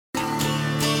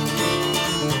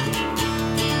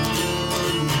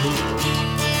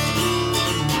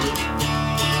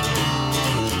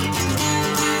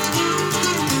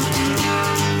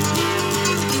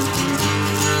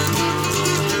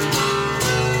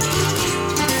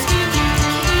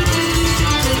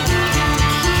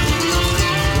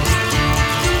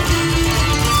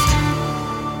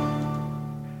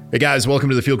Hey guys, welcome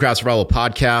to the Fieldcraft Survival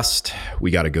Podcast. We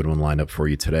got a good one lined up for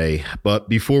you today. But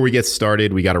before we get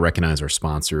started, we got to recognize our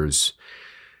sponsors.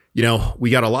 You know,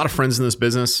 we got a lot of friends in this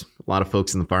business, a lot of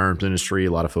folks in the firearms industry,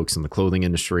 a lot of folks in the clothing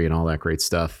industry and all that great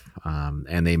stuff.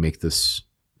 And they make this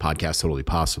podcast totally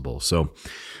possible. So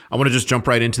I want to just jump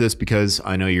right into this because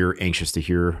I know you're anxious to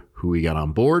hear who we got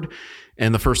on board.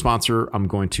 And the first sponsor I'm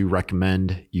going to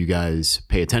recommend you guys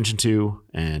pay attention to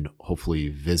and hopefully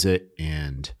visit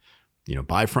and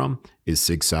buy from is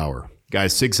Sig Sauer.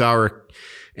 Guys, Sig Sauer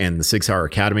and the Sig Sauer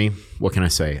Academy, what can I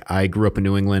say? I grew up in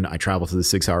New England. I travel to the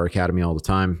Sig Sauer Academy all the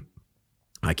time.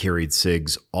 I carried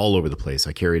SIGs all over the place.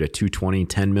 I carried a 220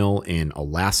 10 mil in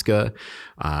Alaska.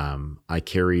 I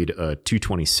carried a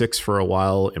 226 for a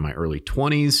while in my early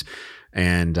 20s.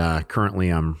 And currently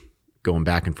I'm going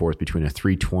back and forth between a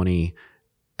 320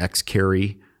 X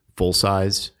carry full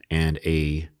size and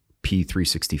a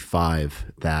P365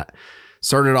 that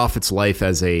started off its life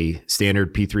as a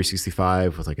standard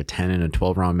P365 with like a 10 and a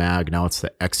 12 round mag. Now it's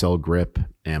the XL grip.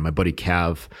 And my buddy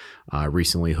Cav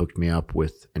recently hooked me up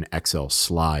with an XL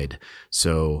slide.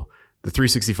 So the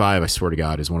 365, I swear to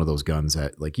God, is one of those guns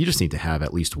that like you just need to have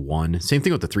at least one. Same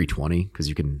thing with the 320 because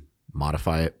you can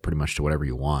modify it pretty much to whatever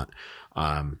you want.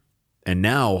 And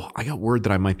now I got word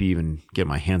that I might be even getting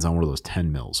my hands on one of those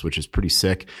 10 mils, which is pretty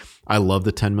sick. I love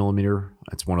the 10 millimeter.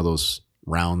 It's one of those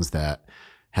rounds that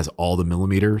has all the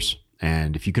millimeters.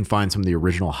 And if you can find some of the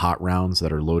original hot rounds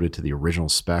that are loaded to the original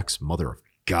specs, mother of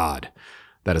God,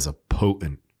 that is a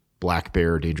potent black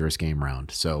bear dangerous game round.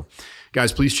 So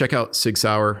guys, please check out Sig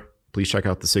Sauer. Please check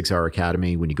out the Sig Sauer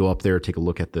Academy. When you go up there, take a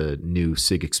look at the new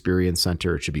SIG Experience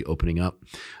Center. It should be opening up.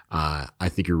 I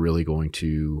think you're really going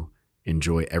to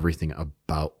enjoy everything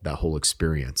about that whole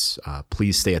experience.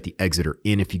 Please stay at the Exeter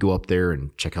Inn if you go up there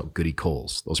and check out Goody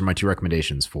Coles. Those are my two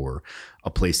recommendations for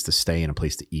a place to stay and a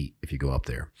place to eat if you go up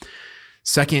there.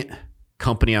 Second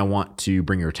company I want to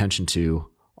bring your attention to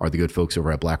are the good folks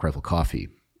over at Black Rifle Coffee.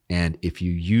 And if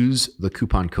you use the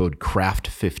coupon code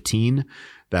CRAFT15,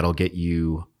 that'll get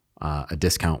you a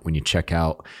discount when you check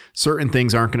out. Certain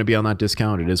things aren't going to be on that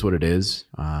discount. It is what it is.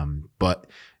 But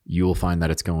you will find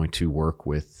that it's going to work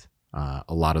with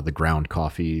a lot of the ground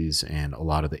coffees and a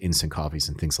lot of the instant coffees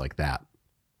and things like that.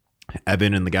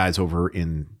 Evan and the guys over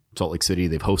in Salt Lake City,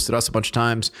 they've hosted us a bunch of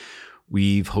times.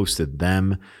 We've hosted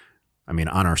them. I mean,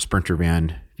 on our Sprinter van,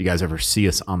 if you guys ever see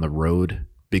us on the road,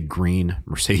 big green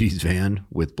Mercedes van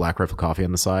with Black Rifle Coffee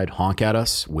on the side, honk at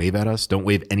us, wave at us, don't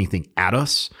wave anything at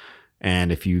us.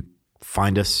 And if you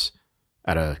find us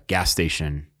at a gas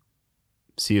station,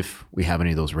 see if we have any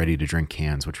of those ready to drink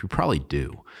cans, which we probably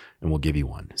do, and we'll give you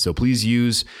one. So please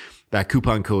use that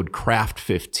coupon code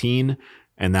CRAFT15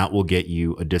 and that will get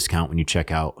you a discount when you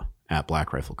check out at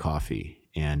Black Rifle Coffee.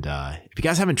 And if you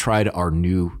guys haven't tried our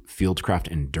new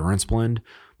Fieldcraft Endurance blend,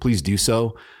 please do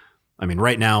so. I mean,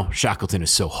 right now, Shackleton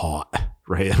is so hot,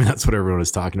 right? I mean, that's what everyone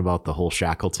is talking about, the whole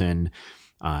Shackleton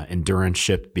endurance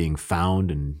ship being found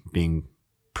and being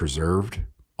preserved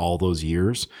all those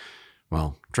years.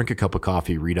 Well, drink a cup of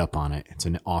coffee, read up on it. It's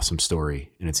an awesome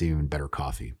story, and it's even better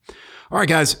coffee. All right,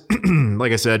 guys,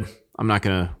 like I said, I'm not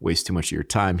going to waste too much of your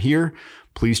time here.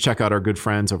 Please check out our good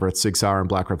friends over at Sig Sauer and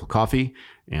Black Rifle Coffee,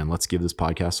 and let's give this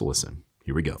podcast a listen.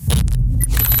 Here we go.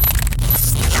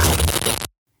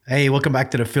 Hey, welcome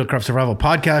back to the Fieldcraft Survival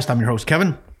Podcast. I'm your host,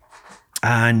 Kevin.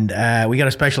 And we got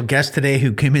a special guest today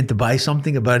who came in to buy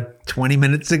something about 20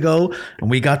 minutes ago, and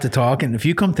we got to talk. And if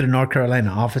you come to the North Carolina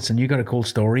office and you got a cool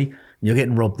story, you're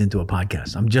getting roped into a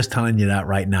podcast. I'm just telling you that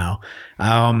right now.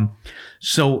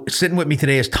 So sitting with me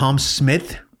today is Tom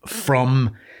Smith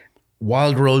from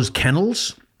Wild Rose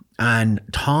Kennels. And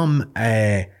Tom,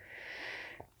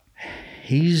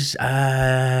 he's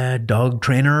a dog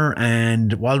trainer,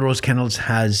 and Wild Rose Kennels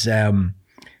has...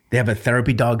 they have a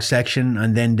therapy dog section,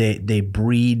 and then they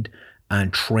breed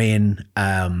and train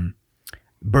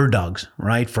bird dogs,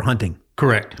 right, for hunting.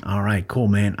 Correct. All right, cool,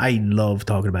 man. I love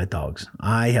talking about dogs.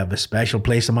 I have a special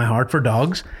place in my heart for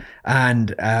dogs,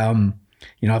 and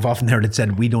I've often heard it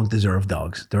said we don't deserve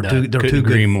dogs. They're too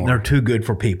good. More. They're too good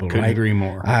for people. Couldn't right? agree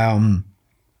more.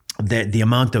 The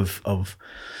amount of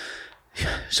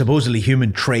supposedly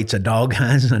human traits a dog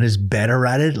has and is better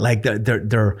at it, like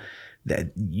they're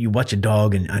that you watch a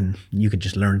dog and you can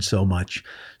just learn so much.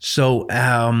 So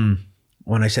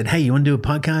when I said, hey, you want to do a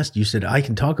podcast? You said, I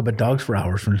can talk about dogs for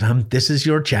hours from time. This is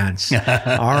your chance.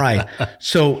 All right.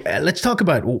 So let's talk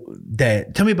about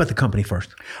tell me about the company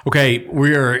first. Okay.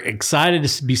 We are excited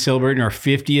to be celebrating our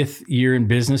 50th year in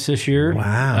business this year.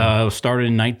 Wow. Started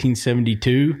in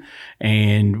 1972.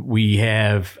 And we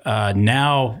have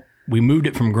now, we moved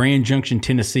it from Grand Junction,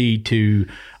 Tennessee to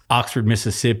Oxford,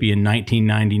 Mississippi in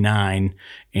 1999.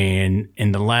 And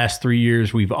in the last 3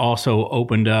 years, we've also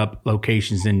opened up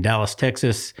locations in Dallas,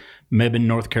 Texas, Mebane,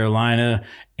 North Carolina,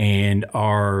 and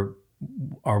our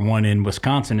one in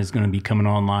Wisconsin is going to be coming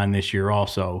online this year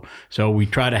also. So we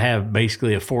try to have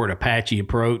basically a Fort Apache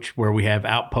approach where we have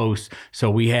outposts.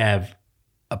 So we have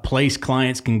a place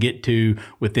clients can get to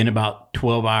within about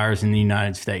 12 hours in the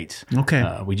United States.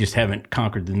 Okay. We just haven't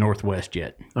conquered the Northwest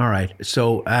yet. All right.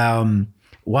 So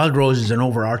Wild Rose is an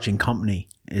overarching company.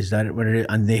 Is that what it is?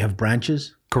 And they have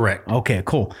branches? Correct. Okay,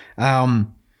 cool.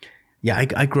 Yeah,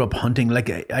 I grew up hunting.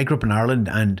 Like I grew up in Ireland,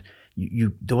 and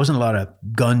you there wasn't a lot of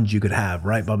guns you could have,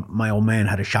 right? But my old man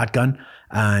had a shotgun,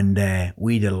 and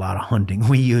we did a lot of hunting.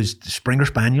 We used Springer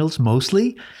Spaniels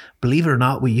mostly. Believe it or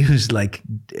not, we used like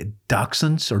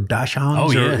dachshunds or dachshunds.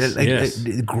 Oh, yes,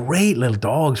 yes. Great little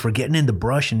dogs for getting in the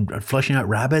brush and flushing out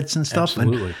rabbits and stuff.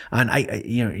 Absolutely. And I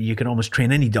you can almost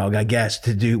train any dog, I guess,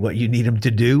 to do what you need them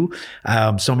to do.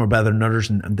 Some are better than others,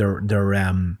 and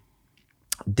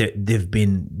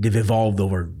they've evolved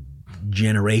over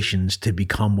generations to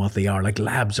become what they are. Like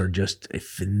labs are just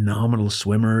phenomenal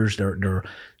swimmers.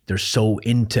 They're so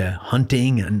into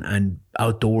hunting and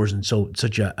outdoors, and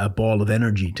such a ball of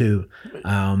energy too.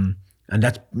 And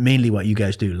that's mainly what you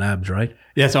guys do, labs, right?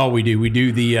 That's all we do. We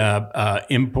do the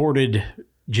imported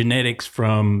genetics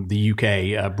from the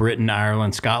UK, Britain,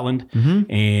 Ireland, Scotland,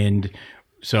 and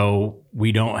so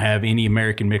we don't have any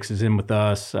American mixes in with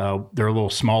us. They're a little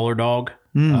smaller dog.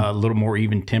 A little more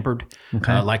even tempered.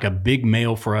 Okay. Like a big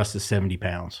male for us is 70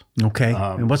 pounds. Okay.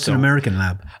 And what's an American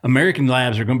lab? American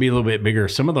labs are going to be a little bit bigger.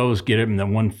 Some of those get them in the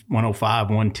 105,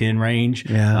 110 range.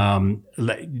 Yeah.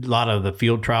 A lot of the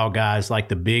field trial guys like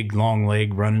the big long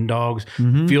leg running dogs.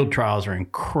 Field trials are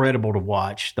incredible to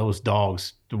watch. Those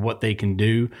dogs, what they can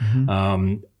do.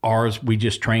 Ours, we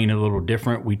just train a little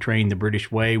different. We train the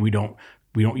British way. We don't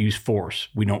use force.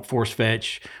 We don't force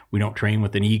fetch. We don't train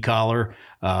with an e-collar.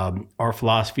 Our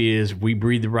philosophy is we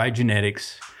breed the right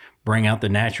genetics, bring out the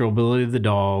natural ability of the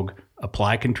dog,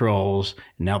 apply controls.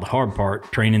 And now the hard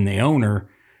part, training the owner,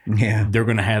 they're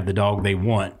going to have the dog they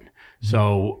want.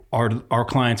 So our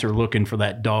clients are looking for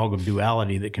that dog of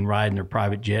duality that can ride in their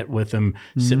private jet with them,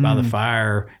 sit by the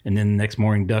fire, and then the next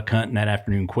morning duck hunt and that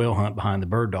afternoon quail hunt behind the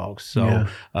bird dogs. So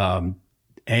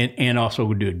And also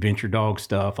we do adventure dog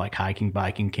stuff like hiking,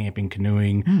 biking, camping,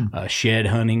 canoeing, shed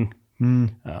hunting,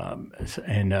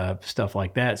 and stuff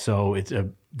like that. So it's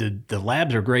the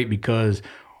labs are great because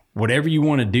whatever you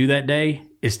want to do that day,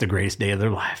 it's the greatest day of their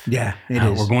life. Yeah, it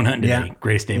is. We're going hunting today, Yeah.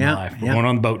 greatest day of my life. We're going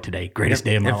on the boat today, greatest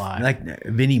day of my life. Like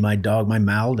Vinny, my dog, my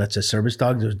Mal, that's a service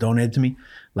dog that was donated to me.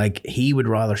 Like he would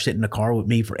rather sit in the car with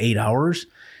me for 8 hours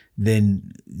than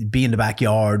be in the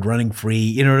backyard running free.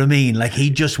 You know what I mean? Like he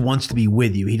just wants to be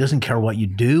with you. He doesn't care what you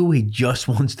do. He just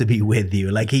wants to be with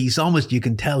you. Like he's almost, you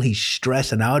can tell he's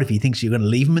stressing out if he thinks you're going to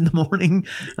leave him in the morning,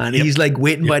 and he's like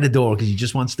waiting by the door because he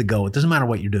just wants to go. It doesn't matter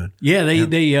what you're doing. Yeah,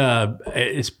 they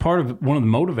it's part of one of the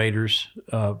motivators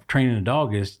of training a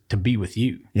dog is to be with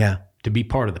you. Yeah. To be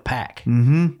part of the pack.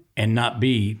 And not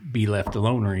be left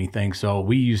alone or anything. So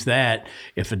we use that.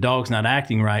 If a dog's not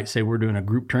acting right, say we're doing a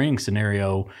group training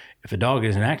scenario, if a dog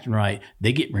isn't acting right,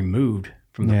 they get removed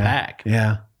from the pack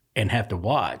and have to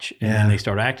watch. And then they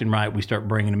start acting right, we start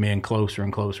bringing them in closer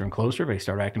and closer and closer. If they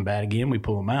start acting bad again, we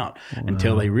pull them out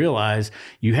until they realize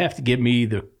you have to give me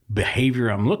the behavior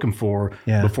I'm looking for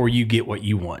before you get what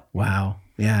you want. Wow.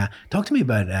 Yeah. Talk to me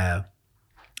about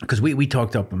because we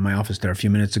talked up in my office there a few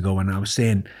minutes ago, and I was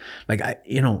saying, like,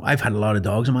 I've had a lot of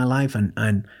dogs in my life,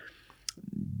 and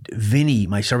Vinny,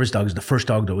 my service dog, is the first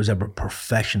dog that was ever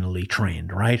professionally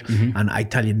trained, right? And I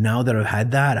tell you, now that I've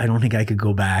had that, I don't think I could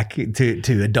go back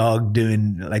to a dog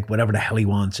doing like whatever the hell he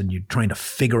wants, and you're trying to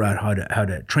figure out how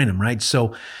to train him, right?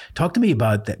 So talk to me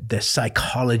about the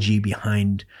psychology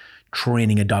behind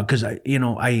training a dog, because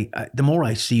the more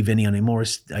I see Vinny and the more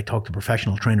I talk to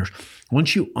professional trainers,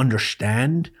 once you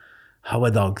understand how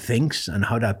a dog thinks and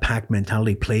how that pack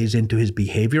mentality plays into his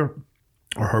behavior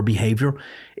or her behavior,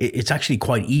 it's actually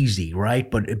quite easy,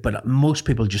 right? But most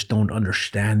people just don't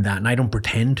understand that, and I don't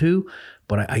pretend to,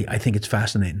 but I think it's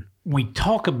fascinating. We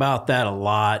talk about that a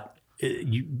lot.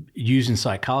 Using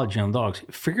psychology on dogs,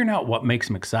 figuring out what makes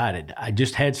them excited. I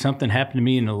just had something happen to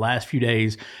me in the last few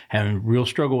days, having real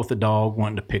struggle with the dog,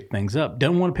 wanting to pick things up.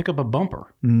 Don't want to pick up a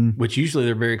bumper, which usually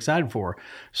they're very excited for.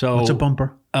 So what's a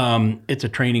bumper? It's a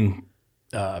training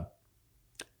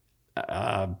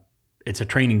it's a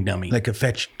training dummy. Like a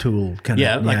fetch tool kind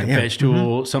of. Like a fetch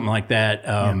tool, something like that.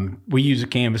 We use a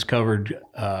canvas covered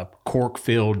cork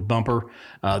filled bumper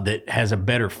that has a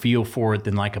better feel for it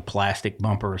than like a plastic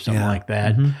bumper or something like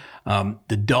that.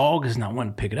 The dog is not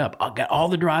wanting to pick it up. I got all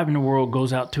the drive in the world,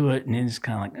 goes out to it, and then it's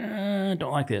kind of like,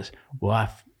 don't like this. Well,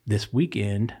 this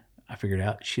weekend, I figured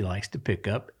out she likes to pick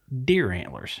up deer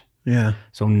antlers. Yeah.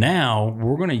 So now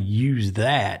we're going to use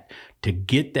that to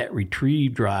get that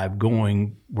retrieve drive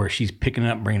going where she's picking it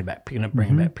up, bringing it back, picking it up,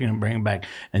 bringing it back, picking it up, bringing it back.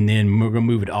 And then we're going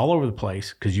to move it all over the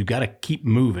place because you got to keep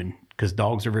moving because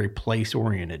dogs are very place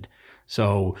oriented.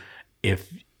 So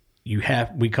if we have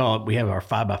our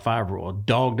 5x5 rule. A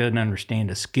dog doesn't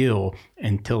understand a skill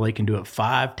until they can do it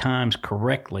 5 times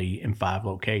correctly in 5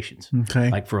 locations. Okay.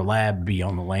 Like for a lab, be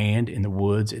on the land, in the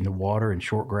woods, in the water, in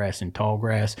short grass and tall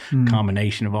grass,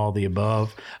 combination of all the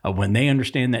above. When they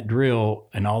understand that drill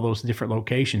and all those different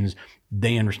locations,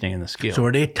 they understand the skill. So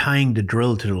are they tying the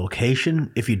drill to the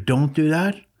location? If you don't do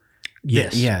that?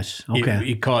 Yes. Yes. Okay.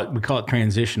 We call it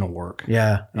transitional work.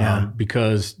 Yeah.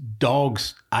 Because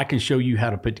dogs, I can show you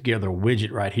how to put together a widget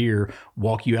right here,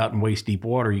 walk you out in waist deep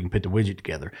water, you can put the widget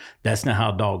together. That's not how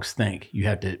dogs think. You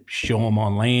have to show them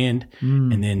on land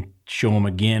and then show them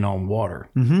again on water.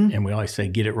 And we always say,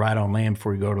 get it right on land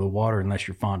before you go to the water unless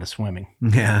you're fond of swimming.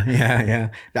 Yeah.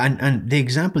 And the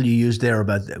example you used there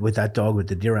with that dog with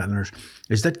the deer antlers,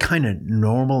 is that kind of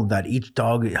normal that each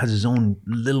dog has his own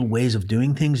little ways of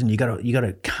doing things and you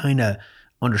gotta kind of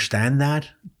understand that?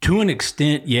 To an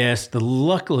extent, yes.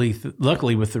 Luckily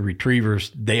with the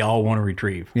retrievers, they all want to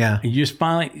retrieve. Yeah. And you just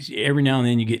finally, every now and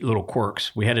then you get little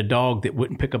quirks. We had a dog that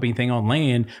wouldn't pick up anything on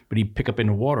land, but he'd pick up in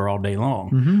the water all day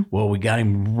long. Well, we got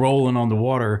him rolling on the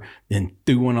water, then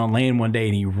threw one on land one day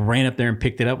and he ran up there and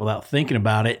picked it up without thinking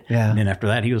about it. Yeah. And then after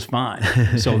that, he was fine.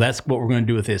 So that's what we're going to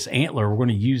do with this antler. We're going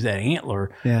to use that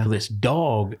antler for this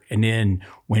dog. And then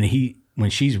when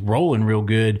she's rolling real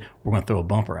good, we're going to throw a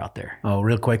bumper out there. Oh,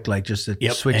 real quick, like just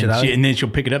to switch it out. And then she'll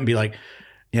pick it up and be like,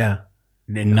 and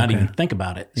not even think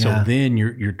about it. So then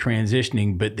you're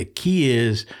transitioning. But the key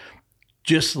is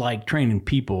just like training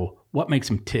people, what makes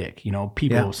them tick? You know,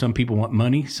 some people want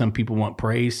money, some people want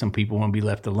praise, some people want to be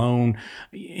left alone.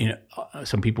 You know,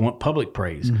 some people want public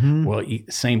praise. Well,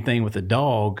 same thing with a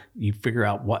dog. You figure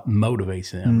out what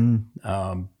motivates them.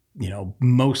 You know,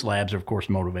 most labs are of course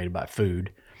motivated by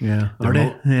food. Yeah. Are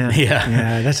they?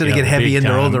 Yeah. That's how they get heavy in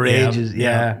their older ages.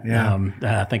 Yeah.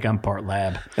 I think I'm part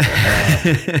lab.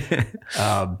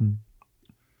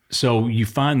 So you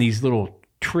find these little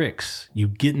tricks, you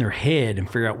get in their head and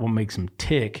figure out what makes them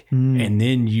tick. And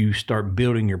then you start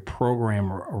building your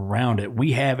program around it.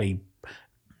 We have a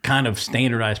kind of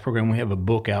standardized program. We have a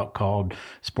book out called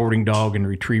Sporting Dog and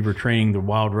Retriever Training the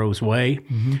Wild Rose Way.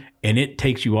 And it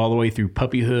takes you all the way through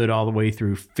puppyhood, all the way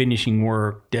through finishing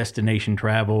work, destination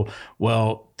travel.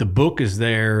 Well, the book is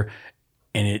there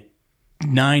and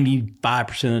 95%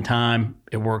 of the time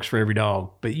it works for every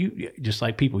dog. But you, just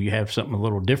like people, you have something a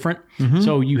little different.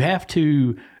 So you have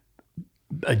to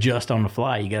adjust on the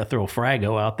fly. You got to throw a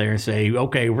Frago out there and say,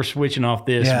 okay, we're switching off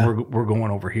this. We're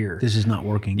going over here. This is not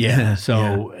working.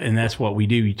 And that's what we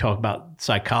do. You talk about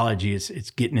psychology. It's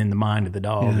getting in the mind of the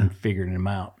dog and figuring them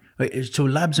out. So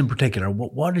labs in particular,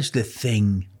 what is the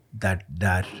thing that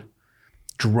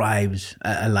drives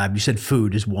a lab? You said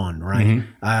food is one, right?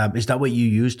 Is that what you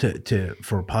use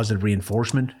for positive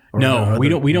reinforcement? No,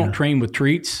 we don't train with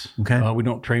treats. Okay. We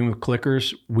don't train with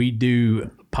clickers. We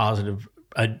do positive.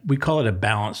 We call it a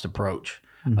balanced approach.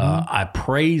 I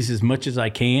praise as much as I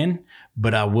can,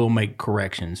 but I will make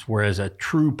corrections. Whereas a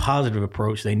true positive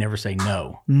approach, they never say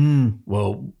no.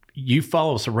 Well, you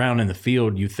follow us around in the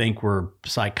field, you think we're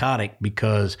psychotic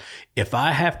because if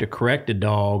I have to correct a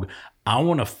dog, I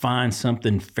want to find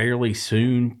something fairly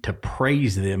soon to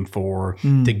praise them for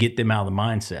to get them out of the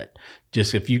mindset.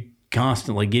 Just if you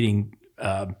constantly getting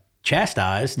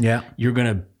chastised, you're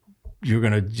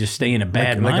gonna just stay in a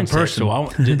bad mindset. Like a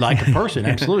person. Like a person,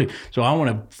 absolutely. So I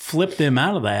want to flip them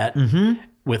out of that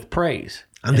with praise.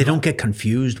 And they don't get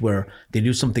confused where they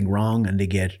do something wrong and they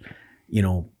get,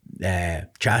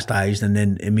 chastised and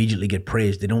then immediately get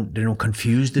praised. They don't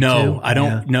confuse the two? No, I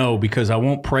don't know because I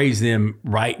won't praise them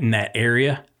right in that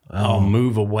area. I'll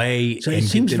move away. So it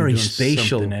seems very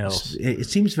spatial. It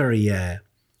seems very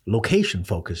location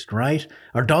focused, right?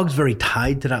 Are dogs very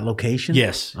tied to that location?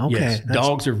 Yes. Okay. Yes.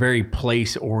 Dogs are very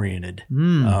place oriented.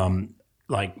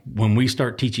 Like when we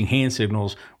start teaching hand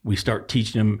signals, we start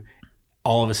teaching them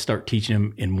all of us start teaching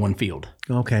them in one field.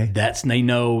 Okay. They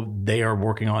know they are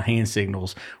working on hand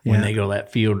signals when they go to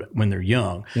that field when they're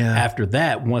young. Yeah. After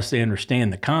that, once they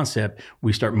understand the concept,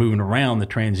 we start moving around the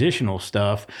transitional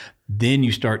stuff. Then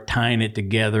you start tying it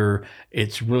together.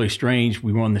 It's really strange.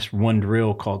 We run this one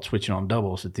drill called switching on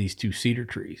doubles at these 2 cedar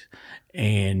trees.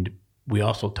 And we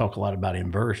also talk a lot about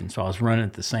inversion. So I was running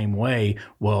it the same way.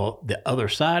 Well, the other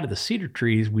side of the cedar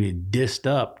trees, we had dissed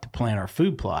up to plant our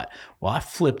food plot. Well, I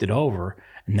flipped it over.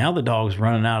 And now the dog's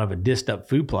running out of a dissed up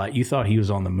food plot. You thought he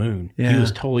was on the moon. Yeah. He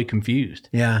was totally confused.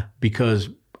 Yeah. Because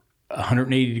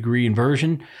 180 degree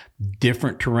inversion,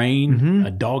 different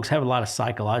terrain. Dogs have a lot of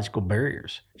psychological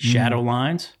barriers. Shadow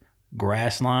lines,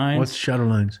 grass lines. What's shadow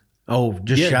lines? Oh,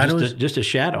 just shadows? Just a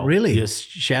shadow. Really? Just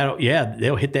shadow. Yeah,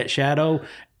 they'll hit that shadow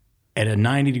at a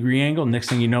 90 degree angle. Next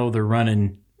thing you know, they're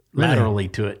running laterally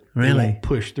to it. Really? They won't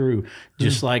push through.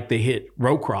 Just like they hit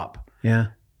row crop. Yeah.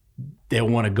 They'll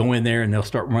want to go in there and they'll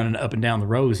start running up and down the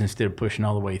rows instead of pushing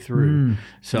all the way through.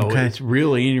 So it's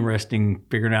really interesting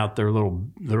figuring out their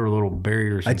little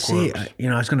barriers. I'd say,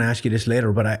 I was going to ask you this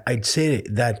later, but I'd say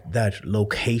that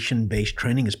location-based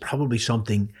training is probably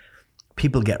something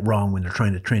people get wrong when they're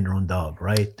trying to train their own dog,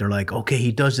 right? They're like, okay,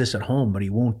 he does this at home, but he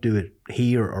won't do it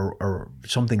here or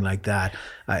something like that.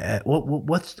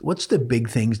 What's the big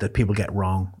things that people get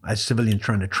wrong as civilians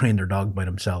trying to train their dog by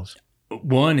themselves?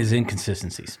 One is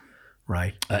inconsistencies.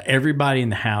 Right. Everybody in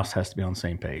the house has to be on the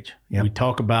same page. Yep. We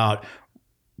talk about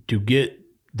to get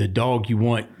the dog you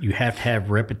want, you have to have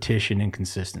repetition and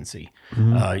consistency.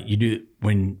 You do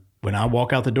when I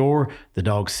walk out the door, the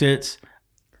dog sits,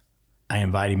 I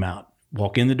invite him out.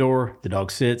 Walk in the door, the dog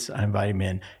sits, I invite him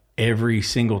in every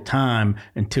single time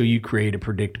until you create a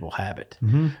predictable habit.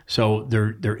 So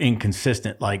they're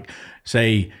inconsistent. Like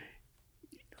say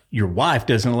your wife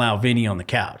doesn't allow Vinny on the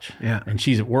couch. Yeah. And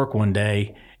she's at work one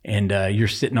day and you're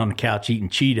sitting on the couch eating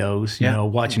Cheetos,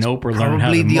 watching Oprah learn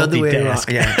how to Probably the other way around.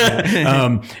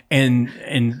 multitask.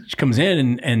 And she comes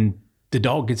in and the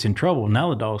dog gets in trouble. Now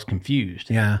the dog's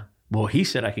confused. Yeah. Well, he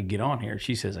said I could get on here.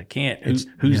 She says I can't.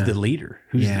 Who's the leader?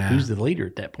 Who's the leader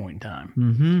at that point in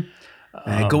time?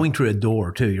 Going through a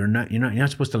door too. You're not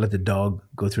supposed to let the dog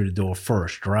go through the door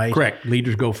first, right? Correct.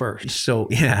 Leaders go first. So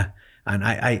yeah, and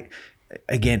I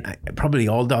probably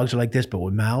all dogs are like this, but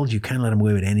with Mals, you can't let them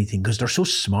away with anything because they're so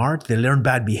smart. They learn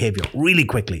bad behavior really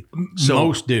quickly. So,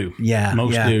 most do. Yeah,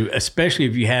 most do. Especially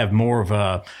if you have more of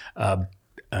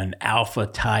an alpha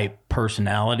type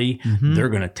personality, they're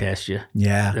going to test you.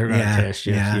 Yeah, they're going to test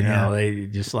you. They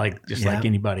just like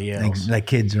anybody else, like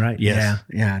kids, right? Yes.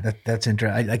 Yeah. That's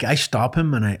interesting. I stop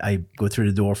him and I go through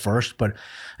the door first, but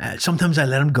sometimes I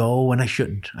let him go and I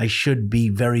shouldn't. I should be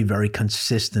very, very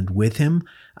consistent with him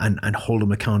and hold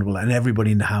him accountable. And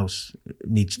everybody in the house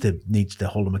needs to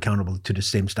hold him accountable to the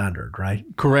same standard, right?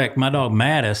 Correct. My dog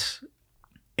Mattis,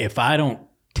 if I don't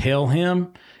tell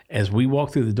him as we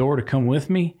walk through the door to come with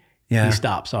me, he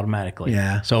stops automatically.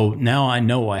 Yeah. So now I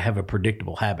know I have a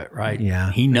predictable habit, right?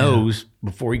 Yeah. He knows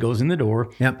before he goes in the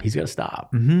door, he's got to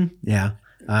stop. Yeah.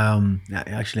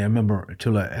 Actually, I remember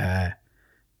Tula,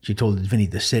 she told Vinny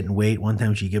to sit and wait. One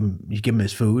time you give him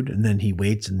his food and then he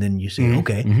waits and then you say,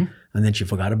 okay. And then she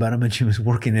forgot about him and she was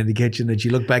working in the kitchen and she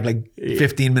looked back like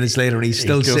 15 minutes later and he's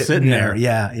still sitting there.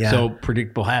 Yeah. So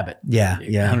predictable habit. Yeah.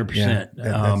 100%.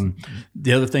 Yeah.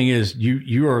 The other thing is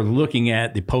you are looking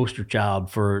at the poster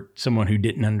child for someone who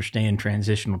didn't understand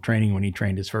transitional training when he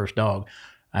trained his first dog.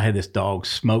 I had this dog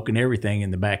smoking everything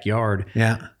in the backyard.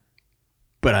 Yeah.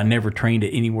 But I never trained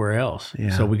it anywhere else.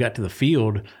 Yeah. So we got to the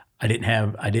field. I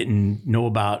didn't know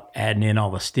about adding in all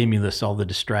the stimulus, all the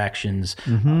distractions,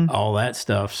 all that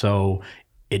stuff. So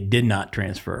it did not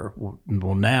transfer.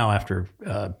 Well, now after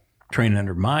training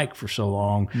under Mike for so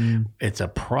long, it's a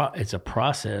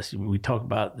process. We talk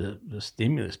about the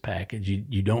stimulus package.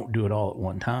 You don't do it all at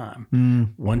one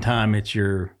time. One time it's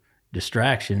your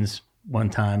distractions.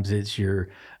 One time it's your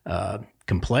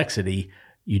complexity.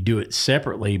 You do it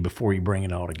separately before you bring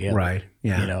it all together. Right.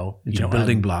 Yeah. It's your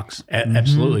building blocks.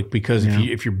 Absolutely. Because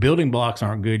if your building blocks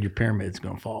aren't good, your pyramid's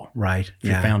going to fall. Right.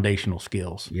 Your foundational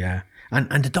skills. Yeah.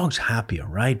 And the dog's happier,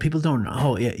 right? People don't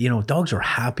know, dogs are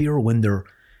happier when they're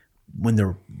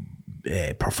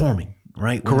performing,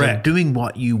 right? When Correct. they're doing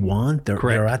what you want,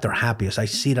 they're at their happiest. I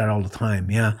see that all the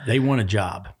time. Yeah. They want a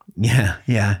job. Yeah.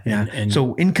 And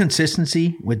so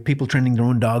inconsistency with people training their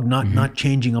own dog, not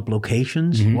changing up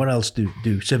locations. What else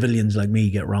do civilians like me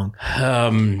get wrong?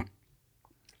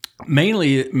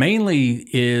 Mainly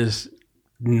is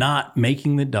not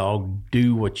making the dog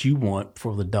do what you want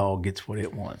before the dog gets what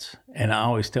it wants. And I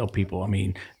always tell people, I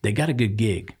mean, they got a good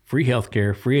gig, free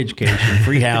healthcare, free education,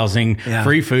 free housing,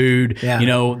 free food. Yeah. You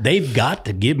know, they've got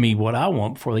to give me what I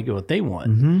want before they get what they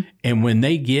want. Mm-hmm. And when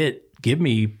they give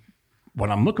me what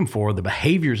I'm looking for, the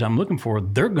behaviors I'm looking for,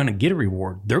 they're going to get a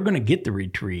reward. They're going to get the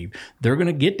retrieve. They're going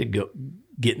to get to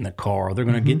get in the car. They're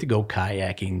going to get to go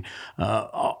kayaking,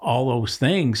 all those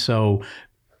things. So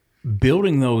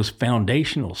building those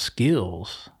foundational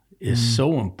skills is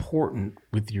so important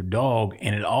with your dog.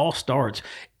 And it all starts,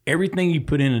 everything you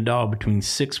put in a dog between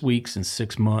 6 weeks and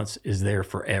 6 months is there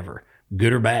forever,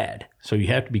 good or bad. So you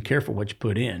have to be careful what you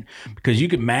put in, because you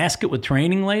can mask it with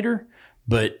training later,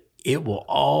 but it will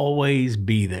always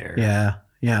be there. Yeah.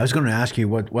 Yeah. I was going to ask you,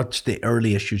 what's the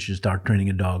earliest you should start training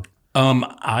a dog?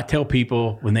 I tell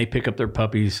people when they pick up their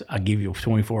puppies, I give you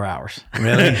 24 hours.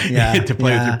 Really? Yeah. To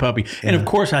play with your puppy. And of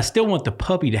course, I still want the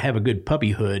puppy to have a good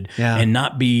puppyhood and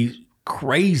not be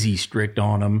crazy strict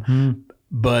on them.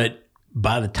 But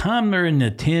by the time they're in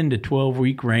the 10 to 12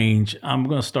 week range, I'm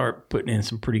going to start putting in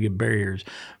some pretty good barriers.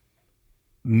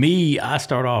 I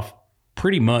start off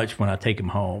pretty much when I take them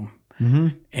home.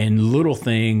 And little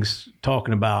things,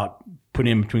 talking about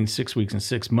putting in between 6 weeks and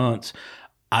 6 months,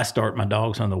 I start my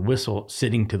dogs on the whistle,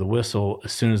 sitting to the whistle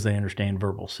as soon as they understand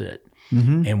verbal sit.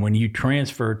 And when you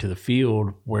transfer to the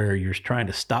field where you're trying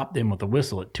to stop them with the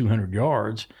whistle at 200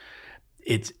 yards,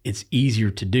 it's easier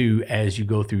to do as you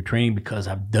go through training, because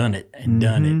I've done it and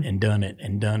done it and done it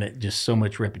and done it. Just so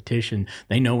much repetition.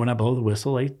 They know when I blow the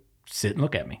whistle, they sit and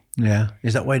look at me. Yeah.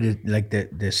 Is that why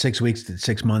the 6 weeks to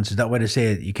 6 months, is that why they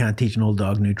say you can't teach an old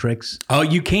dog new tricks? Oh,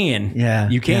 you can. Yeah.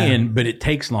 You can, but it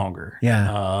takes longer.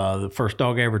 Yeah. The first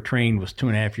dog I ever trained was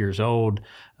 2.5 years old.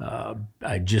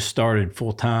 I just started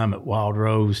full time at Wild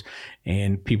Rose,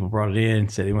 and people brought it in,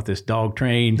 said they want this dog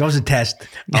trained. That was a test.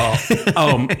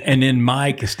 And then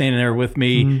Mike is standing there with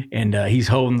me, and he's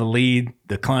holding the lead.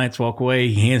 The clients walk away.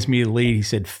 He hands me the lead. He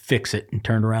said, "Fix it," and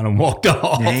turned around and walked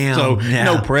off. Damn. So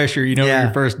no pressure.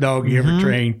 Your first dog you ever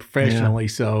trained professionally.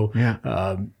 So,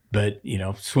 but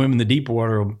swimming the deep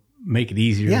water will make it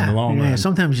easier in the long run.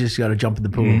 Sometimes you just got to jump in the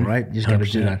pool, right? You just got to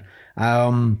do that.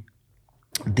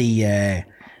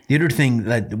 The other thing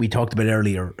that we talked about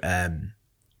earlier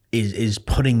is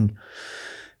putting,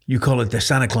 you call it the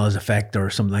Santa Claus effect or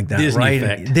something like that,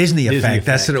 right? Disney effect.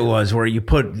 That's what it was, where you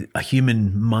put a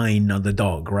human mind on the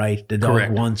dog, right? The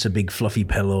dog wants a big fluffy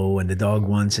pillow, and the dog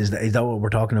wants, is that what we're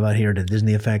talking about here, the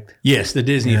Disney effect? Yes, the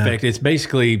Disney effect. It's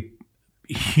basically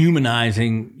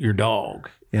humanizing your dog.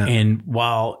 Yeah. And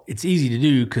while it's easy to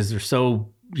do because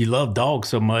you love dogs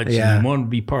so much and you want to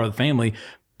be part of the family,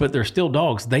 but they're still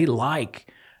dogs. They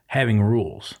like having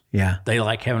rules. Yeah. They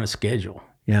like having a schedule.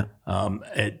 Yeah.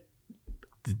 At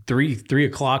 3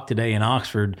 o'clock today in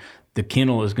Oxford, the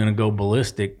kennel is going to go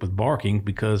ballistic with barking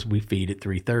because we feed at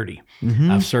 3:30.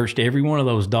 I've searched every one of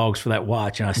those dogs for that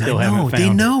watch, and I still haven't found it.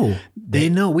 They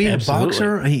know. We had a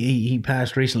boxer. He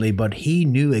passed recently, but he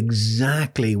knew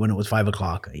exactly when it was 5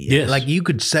 o'clock. Yes. Like you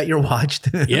could set your watch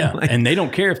to and they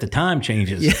don't care if the time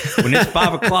changes. When it's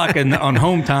 5 o'clock on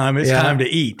home time, it's time to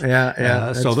eat.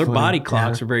 So their body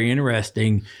clocks are very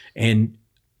interesting. And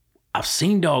I've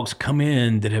seen dogs come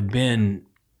in that have been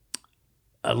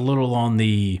a little on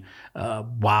the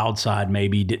wild side,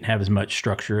 maybe didn't have as much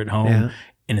structure at home.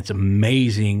 And it's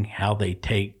amazing how they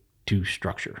take to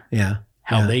structure.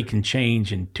 How they can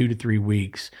change in 2 to 3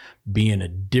 weeks, being a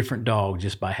different dog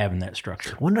just by having that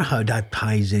structure. I wonder how that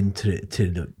ties into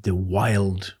the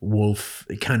wild wolf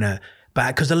kind of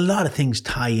back, because a lot of things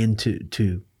tie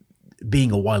into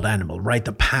being a wild animal, right?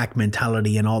 The pack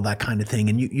mentality and all that kind of thing.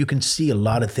 And you can see a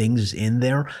lot of things in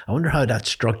there. I wonder how that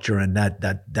structure and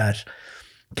that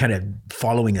kind of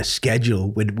following a schedule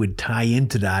would tie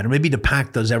into that. Or maybe the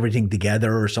pack does everything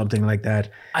together or something like that.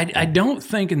 I don't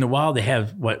think in the wild they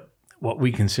have what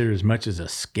we consider as much as a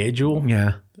schedule.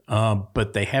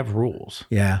 But they have rules.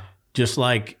 Just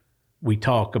like we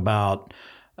talk about,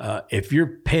 if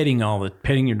you're petting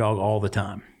your dog all the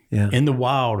time. In the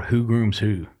wild, who grooms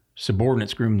who?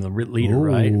 Subordinates groom the leader,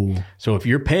 right? So if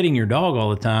you're petting your dog all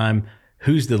the time,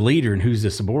 who's the leader and who's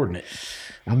the subordinate?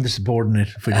 I'm the subordinate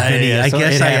for Vinny. I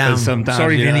guess I am. Sometimes,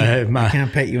 sorry, Vinny. I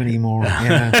can't pet you anymore.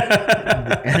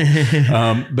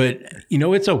 But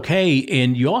it's okay,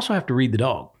 and you also have to read the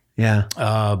dog.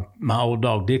 My old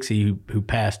dog Dixie, who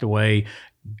passed away,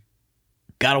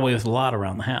 got away with a lot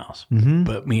around the house.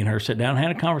 But me and her sat down and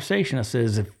had a conversation. I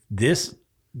says, if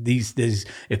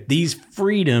these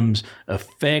freedoms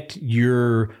affect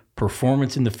your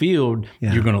performance in the field,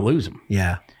 you're going to lose them.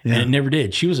 And it never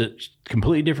did. She was a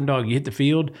completely different dog. You hit the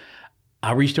field,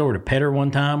 I reached over to pet her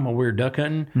one time while we were duck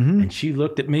hunting, and she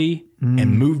looked at me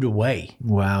and moved away.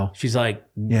 Wow. She's like,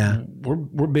 Yeah.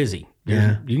 we're busy.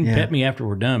 Yeah. You can pet me after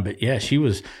we're done. But yeah, she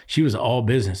was all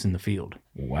business in the field.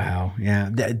 Wow. Yeah.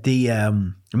 I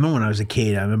remember when I was a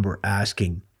kid, I remember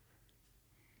asking,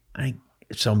 I think,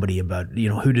 somebody about,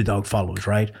 who the dog follows,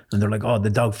 right? And they're like, oh, the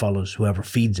dog follows whoever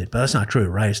feeds it. But that's not true,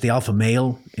 right? It's the alpha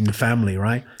male in the family,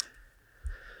 right?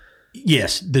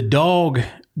 Yes. The dog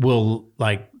will,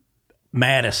 like,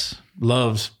 Mattis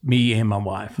loves me and my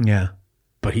wife, Yeah.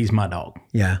 but he's my dog.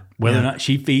 Yeah. Whether or not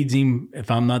she feeds him,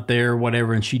 if I'm not there,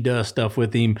 whatever, and she does stuff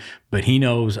with him, but he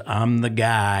knows I'm the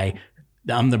guy.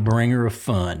 I'm the bringer of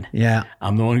fun. Yeah.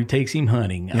 I'm the one who takes him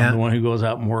hunting. Yeah. I'm the one who goes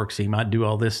out and works him. I do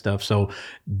all this stuff. So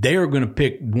they're going to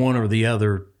pick one or the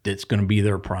other that's going to be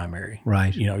their primary.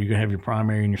 Right. You're going to have your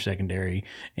primary and your secondary,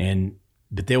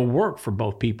 but they'll work for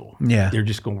both people. Yeah. They're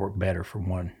just going to work better for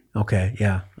one. Okay.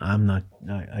 Yeah.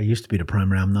 I used to be the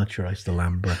primary. I'm not sure I still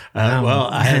am, but. Well,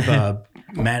 I have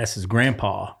Mattis's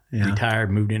grandpa Yeah. retired,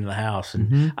 moved into the house,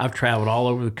 and I've traveled all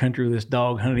over the country with this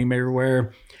dog, hunted him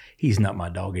everywhere. He's not my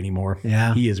dog anymore.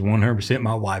 Yeah. He is 100%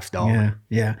 my wife's dog.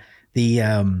 Yeah.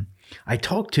 Yeah. I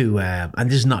talked to, and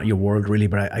this is not your world really,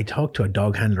 but I talked to a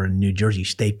dog handler in New Jersey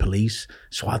State Police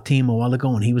SWAT team a while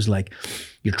ago, and he was like,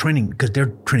 you're training, because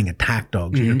they're training attack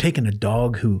dogs. You're taking a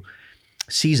dog who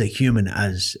sees a human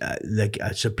as like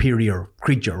a superior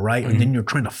creature, right? And then you're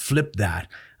trying to flip that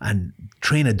and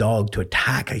train a dog to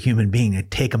attack a human being and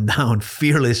take him down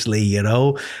fearlessly,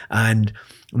 and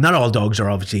not all dogs are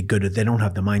obviously good at, they don't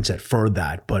have the mindset for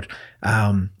that, but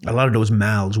a lot of those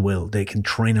mals they can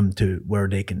train them to where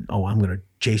they can, I'm going to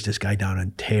chase this guy down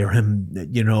and tear him,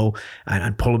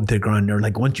 and pull him to the ground. They're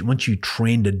like, once you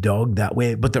train the dog that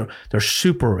way, but they're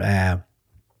super,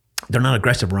 they're not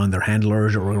aggressive around their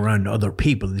handlers or around other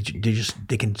people.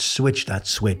 They can switch that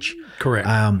switch. Correct.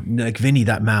 Like Vinny,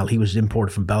 that mal, he was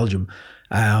imported from Belgium.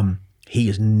 He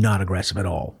is not aggressive at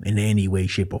all in any way,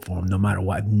 shape, or form. No matter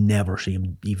what, I've never seen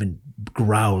him even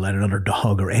growl at another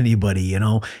dog or anybody.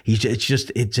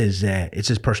 It's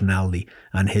his personality,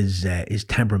 and his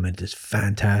temperament is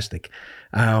fantastic.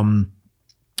 All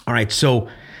right, so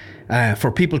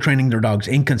for people training their dogs,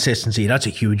 inconsistency, that's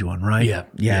a huge one, right?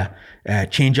 Yeah.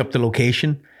 Change up the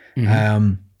location.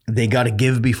 They got to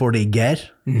give before they get,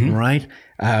 right?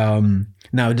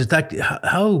 Now, does that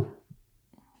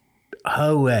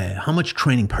how much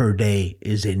training per day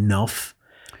is enough,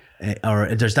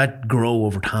 or does that grow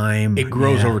over time? It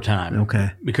grows over time.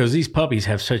 Okay. Because these puppies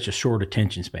have such a short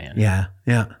attention span.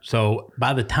 Yeah. So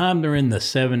by the time they're in the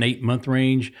 7-8 month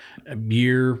range, a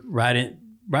year, right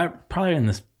probably in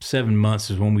the 7 months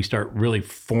is when we start really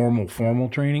formal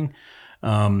training.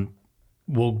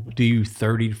 We'll do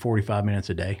 30 to 45 minutes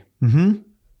a day.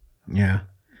 Yeah.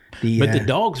 But the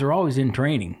dogs are always in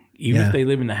training, even if they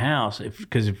live in the house.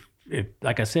 Because if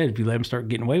like I said, if you let them start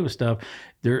getting away with stuff,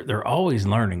 they're always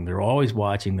learning. They're always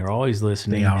watching. They're always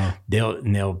listening. They are.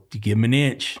 They'll give them an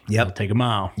inch. Yep. They'll take a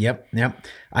mile. Yep.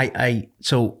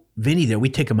 So Vinny there, we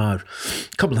take him out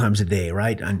a couple of times a day,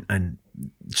 right? And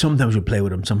sometimes we play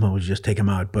with him, sometimes we just take him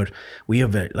out. But we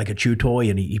have a chew toy,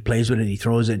 and he plays with it, he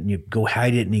throws it, and you go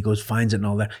hide it, and he goes, finds it and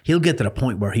all that. He'll get to the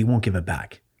point where he won't give it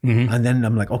back. And then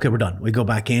I'm like, okay, we're done. We go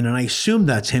back in, and I assume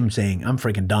that's him saying, I'm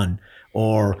freaking done.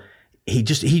 Or he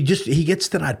gets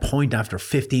to that point after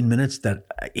 15 minutes that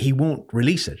he won't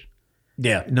release it.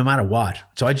 Yeah. No matter what.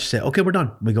 So I just say, okay, we're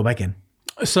done. We go back in.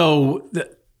 So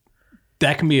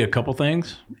that can be a couple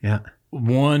things. Yeah.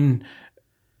 One,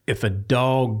 if a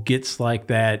dog gets like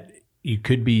that,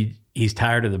 he's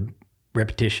tired of the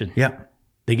repetition. Yeah.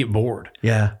 They get bored.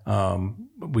 Yeah.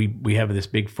 We have this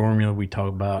big formula we talk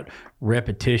about: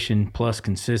 repetition plus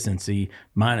consistency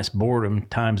minus boredom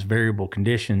times variable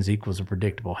conditions equals a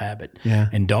predictable habit. Yeah.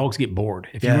 And dogs get bored.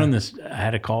 If you run this, I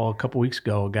had a call a couple weeks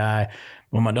ago, a guy,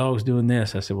 well, my dog's doing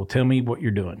this. I said, well, tell me what you're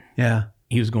doing. Yeah.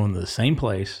 He was going to the same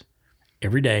place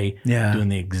every day, doing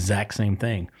the exact same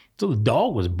thing. So the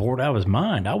dog was bored out of his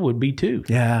mind. I would be too.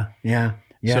 Yeah.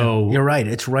 So you're right.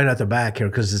 It's right at the back here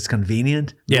because it's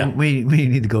convenient. Yeah. We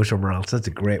need to go somewhere else. That's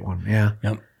a great one. Yeah.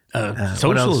 Yep.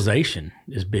 Socialization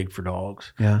is big for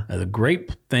dogs. Yeah. The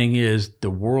great thing is the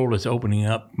world is opening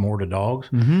up more to dogs.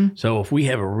 So if we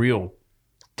have a real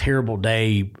terrible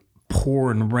day,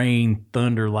 pouring rain,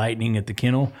 thunder, lightning at the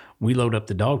kennel, we load up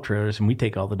the dog trailers and we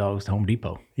take all the dogs to Home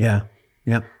Depot. Yeah.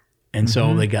 Yep. And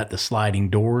so they got the sliding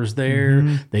doors there.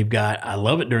 They've got, I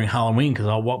love it during Halloween because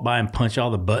I'll walk by and punch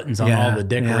all the buttons on all the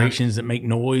decorations that make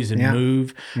noise and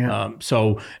move. Yeah.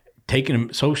 So taking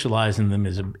them, socializing them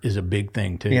is a big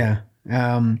thing too. Yeah.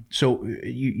 So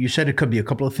you said it could be a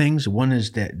couple of things. One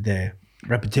is the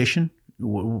repetition,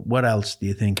 what else do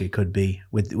you think it could be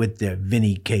with the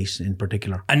Vinny case in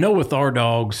particular? I know with our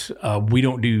dogs, we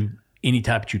don't do any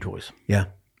type of chew toys. Yeah.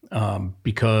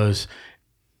 Because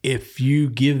if you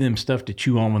give them stuff to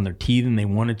chew on when they're teething, they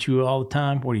want to chew all the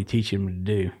time. What do you teach them to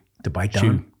do? To bite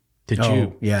down?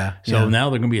 Chew. Yeah. So now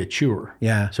they're going to be a chewer.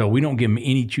 Yeah. So we don't give them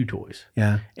any chew toys.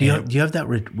 Yeah. Do you have that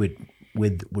with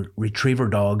retriever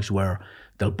dogs where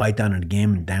they'll bite down on a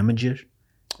game and damage it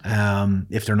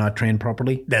if they're not trained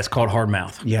properly? That's called hard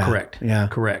mouth. Yeah. Correct. Yeah.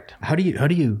 Correct. How do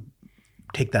you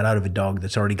take that out of a dog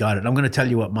that's already got it? I'm going to tell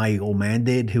you what my old man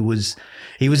did. He was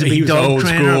a big dog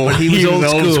trainer, but he was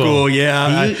old school.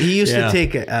 Yeah. He used to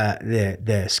take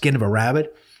the skin of a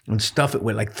rabbit and stuff it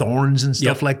with like thorns and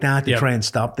stuff like that to try and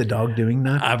stop the dog doing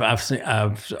that. I've seen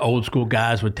old school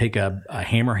guys would take a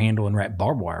hammer handle and wrap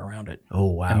barbed wire around it.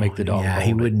 Oh wow! And make the dog. Yeah,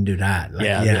 he wouldn't do that.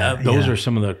 Like, those are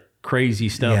some of the crazy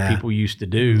stuff people used to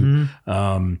do.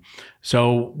 Mm-hmm.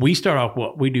 So we start off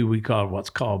what we do. We call what's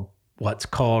called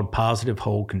positive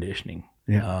hold conditioning.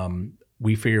 Yeah.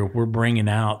 We figure we're bringing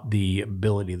out the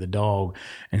ability of the dog,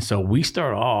 and so we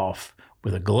start off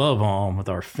with a glove on with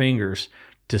our fingers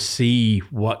to see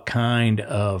what kind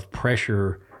of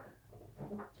pressure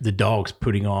the dog's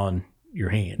putting on your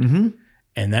hand. Mm-hmm.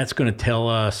 And that's going to tell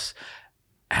us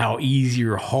how easy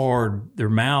or hard their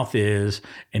mouth is,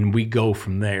 and we go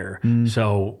from there.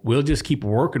 So we'll just keep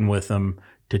working with them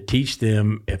to teach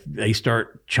them. If they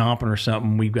start chomping or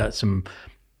something, we've got some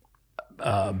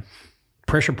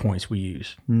pressure points we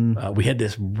use. We had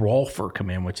this Rolfer come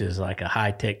in, which is like a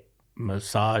high-tech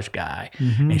massage guy,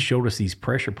 and showed us these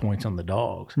pressure points on the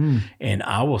dogs. And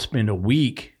I will spend a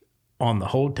week on the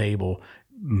hold table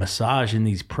massaging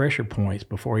these pressure points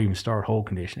before I even start hold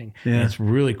conditioning. Yeah. And it's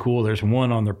really cool. There's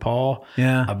one on their paw.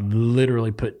 Yeah. I've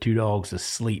literally put 2 dogs to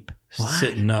sleep,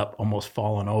 sitting up, almost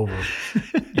falling over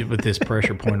with this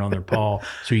pressure point on their paw.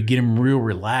 So you get them real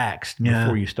relaxed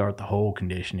before you start the hold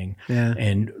conditioning. Yeah.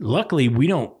 And luckily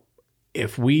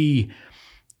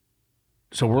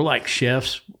so we're like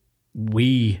chefs.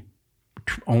 We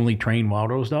only train wild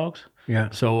rose dogs. Yeah.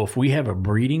 So if we have a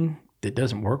breeding that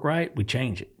doesn't work right, we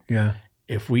change it. Yeah.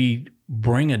 If we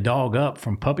bring a dog up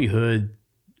from puppyhood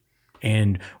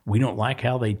and we don't like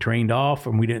how they trained off,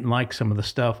 and we didn't like some of the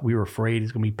stuff we were afraid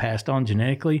is going to be passed on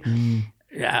genetically,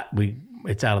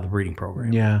 it's out of the breeding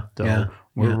program. Yeah. So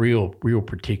we're real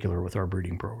particular with our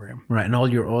breeding program. Right. And all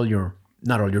your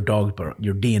not all your dogs, but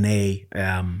your DNA,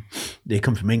 they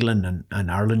come from England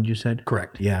and Ireland, you said?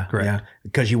 Correct. Yeah. Correct. Yeah.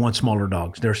 Because you want smaller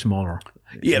dogs. They're smaller.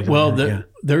 Yeah. Well,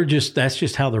 they're just, that's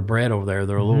just how they're bred over there.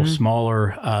 They're a little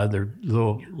smaller. They're a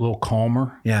little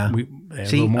calmer. Yeah.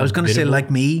 See, I was going to say like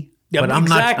me. Yeah, but I'm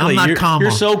exactly. not calm.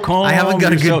 You're so calm. I haven't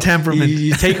got a good temperament.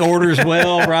 You take orders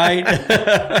well, right?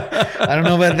 I don't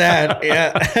know about that.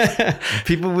 Yeah.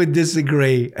 People would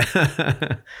disagree.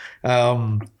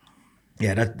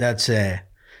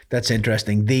 That's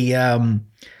interesting.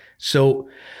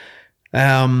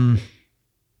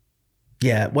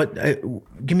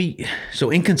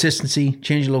 Inconsistency,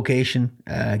 change the location,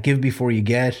 give before you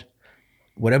get.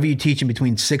 Whatever you teach in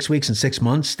between 6 weeks and 6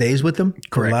 months stays with them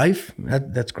for life.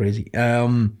 That's crazy.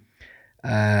 The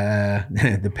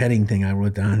petting thing I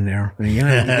wrote down there. You're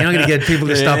not going to get people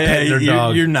to stop petting their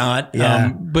dog. You're not.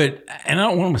 Yeah. And I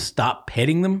don't want them to stop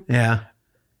petting them. Yeah.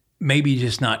 Maybe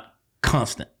just not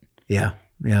constant. Yeah.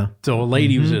 Yeah. So a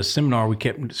lady was at a seminar. We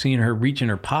kept seeing her reach in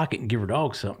her pocket and give her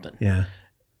dog something. Yeah.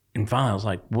 And finally, I was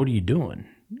like, "What are you doing?"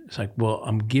 It's like, "Well,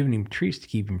 I'm giving him treats to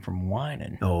keep him from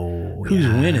whining." Oh, who's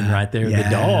winning right there? Yeah. The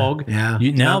dog. Yeah.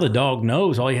 Now the dog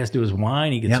knows all he has to do is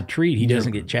whine. He gets a treat. He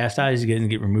doesn't get chastised. He doesn't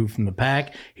get removed from the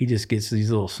pack. He just gets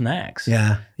these little snacks.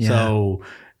 Yeah. Yeah.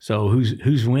 So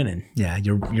who's winning? Yeah,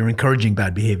 you're encouraging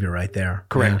bad behavior right there.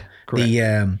 Correct. Yeah. Correct.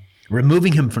 The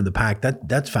removing him from the pack,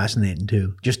 that's fascinating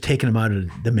too. Just taking him out of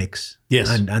the mix. Yes.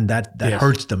 And that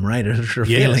hurts them, right? It hurts their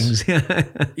feelings.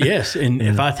 Yes. And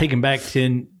if I take them back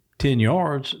 10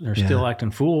 yards, they're still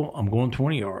acting fool, I'm going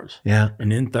 20 yards. Yeah.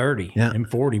 And then 30 and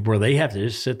 40, where they have to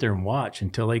just sit there and watch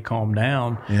until they calm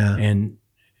down and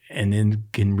then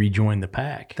can rejoin the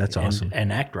pack. That's awesome.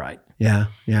 And act right. Yeah.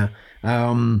 Yeah.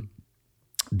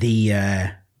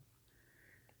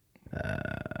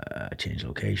 Change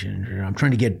location. I'm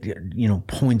trying to get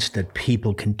points that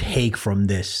people can take from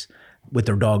this with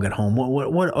their dog at home.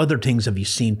 What other things have you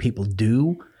seen people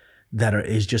do that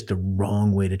is just the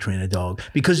wrong way to train a dog?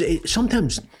 Because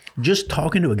sometimes just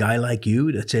talking to a guy like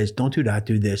you that says, "Don't do that,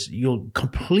 do this," you'll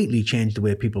completely change the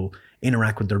way people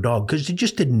interact with their dog because they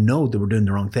just didn't know they were doing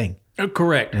the wrong thing.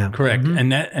 Correct. Yeah. Correct.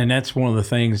 Mm-hmm. And that's one of the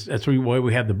things. That's why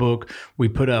we have the book. We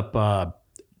put up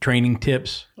training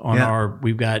tips on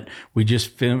we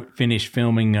just finished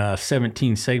filming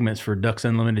 17 segments for Ducks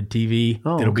Unlimited TV.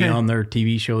 It'll be on their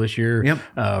TV show this year.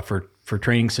 For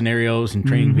training scenarios and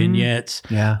training vignettes.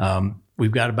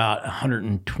 We've got about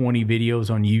 120 videos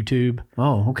on YouTube.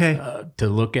 To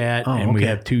look at, we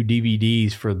have 2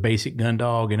 DVDs for Basic Gun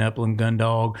Dog and Upland Gun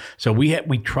Dog. So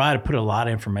we try to put a lot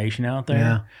of information out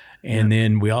there, and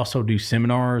then we also do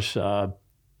seminars. 2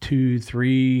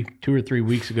 or 3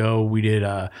 weeks ago, we did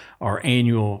our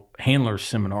annual handlers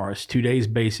seminar. It's 2 days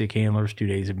basic handlers, 2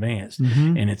 days advanced,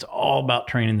 and it's all about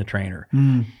training the trainer.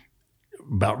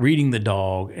 About reading the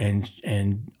dog and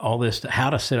all this,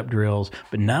 how to set up drills,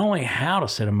 but not only how to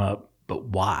set them up, but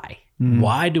why.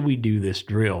 Why do we do this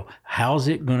drill? How's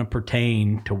it going to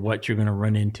pertain to what you're going to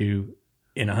run into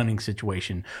in a hunting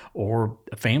situation or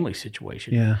a family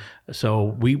situation?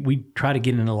 So we try to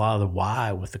get into a lot of the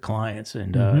why with the clients,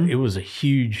 and it was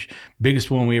biggest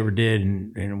one we ever did,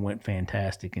 and it went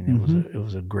fantastic, and it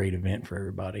was a great event for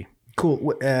everybody.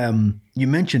 Cool. You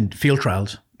mentioned field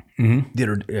trials.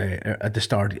 At the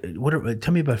start.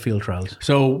 Tell me about field trials.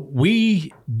 So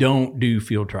we don't do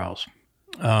field trials.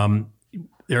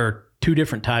 There are 2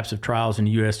 different types of trials in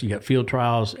the U.S. You got field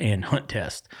trials and hunt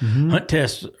tests. Hunt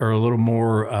tests are a little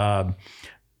more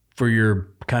for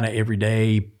your kind of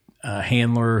everyday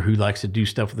handler who likes to do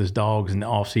stuff with his dogs in the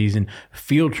off season.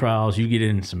 Field trials, you get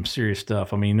into some serious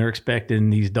stuff. I mean, they're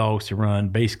expecting these dogs to run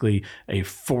basically a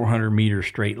 400-meter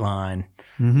straight line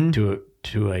to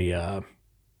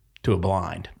a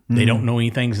blind. They don't know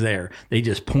anything's there. They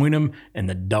just point them and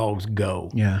the dogs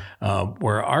go.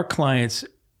 Where our clients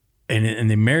and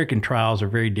the American trials are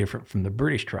very different from the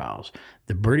British trials.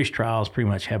 The British trials pretty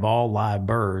much have all live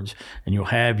birds, and you'll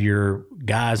have your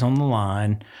guys on the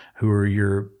line who are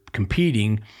your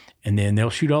competing, and then they'll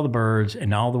shoot all the birds,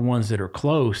 and all the ones that are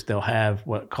close, they'll have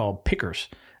what called pickers.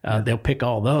 They'll pick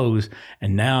all those,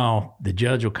 and now the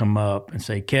judge will come up and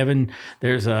say, Kevin,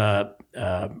 there's a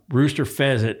rooster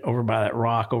pheasant over by that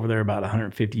rock over there about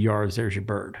 150 yards. There's your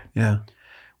bird.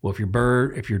 Well,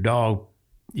 if your dog,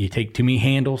 you take too many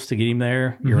handles to get him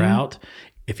there, you're out.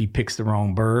 If he picks the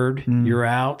wrong bird, you're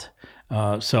out.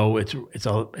 So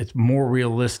it's more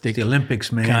realistic. It's the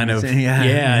Olympics, man. Kind of.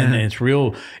 And it's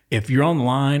real. If you're on the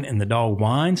line and the dog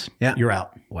whines, you're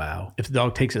out. Wow. If the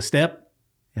dog takes a step,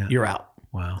 you're out.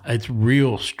 Wow. It's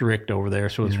real strict over there.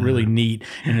 So it's really neat.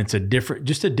 And it's a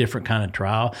different kind of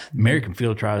trial. American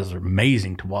field trials are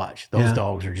amazing to watch. Those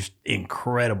dogs are just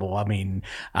incredible. I mean,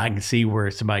 I can see where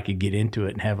somebody could get into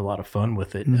it and have a lot of fun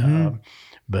with it.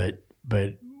 But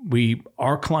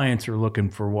our clients are looking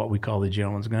for what we call the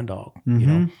gentleman's gun dog. You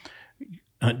know,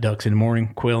 hunt ducks in the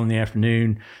morning, quail in the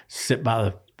afternoon, sit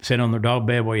on their dog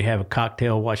bed while you have a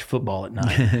cocktail, watch football at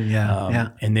night.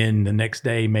 And then the next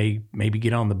day, maybe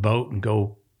get on the boat and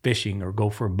go fishing or go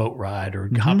for a boat ride or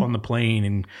hop on the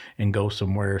plane and go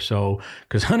somewhere. So,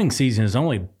 because hunting season is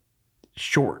only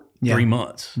short, 3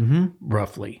 months,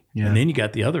 roughly. And then you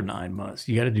got the other 9 months.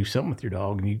 You got to do something with your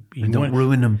dog. And you don't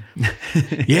ruin them.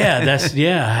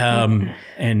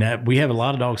 And we have a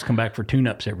lot of dogs come back for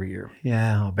tune-ups every year.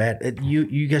 Yeah, I'll bet.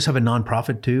 You guys have a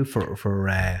nonprofit too for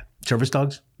service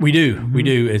dogs? We do. We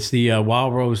do. It's the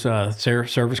Wild Rose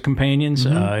Service Companions.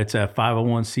 It's a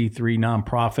 501c3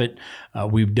 nonprofit.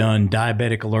 We've done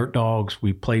diabetic alert dogs.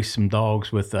 We placed some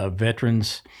dogs with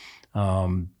veterans.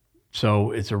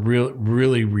 So it's a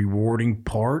really rewarding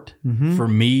part for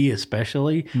me,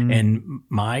 especially. And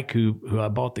Mike, who I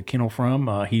bought the kennel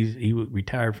from, he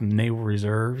retired from the Naval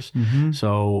Reserves.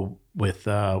 So with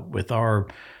our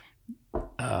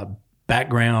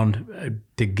background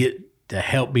to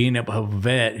help being able to have a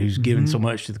vet who's given so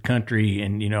much to the country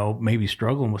and, maybe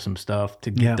struggling with some stuff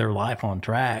to get their life on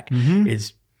track,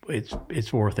 it's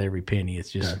worth every penny.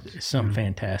 It's just it's something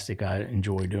fantastic I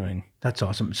enjoy doing. That's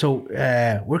awesome. So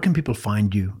where can people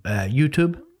find you?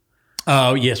 YouTube?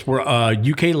 Yes, we're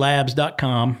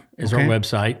uklabs.com is our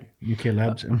website. UK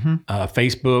Labs.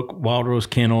 Facebook, Wild Rose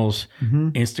Kennels,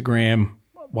 Instagram,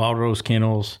 Wild Rose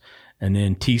Kennels, and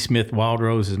then T Smith Wild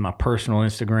Rose is my personal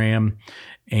Instagram.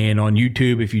 And on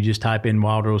YouTube, if you just type in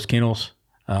Wild Rose Kennels,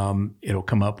 it'll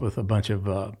come up with a bunch of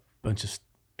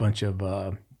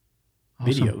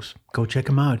videos. Go check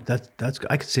them out. That's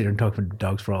I could sit here and talk for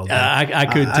dogs for all day. I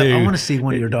could too. I want to see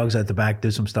one of your dogs at the back do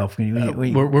some stuff. We're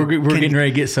getting ready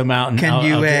to get some out, and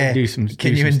I'll do some.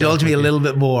 Can you indulge me a little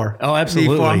bit more? Oh,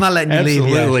 absolutely. Before, I'm not letting you leave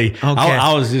yet. Absolutely. Okay.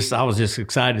 I was just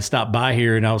excited to stop by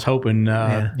here, and I was hoping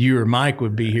you or Mike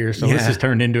would be here. So this has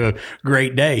turned into a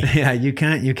great day. Yeah, you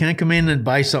can't come in and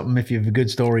buy something if you have a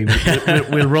good story.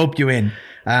 We'll rope you in.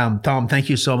 Tom, thank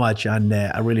you so much, and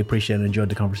I really appreciate and enjoyed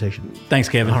the conversation. Thanks,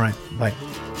 Kevin. All right, bye.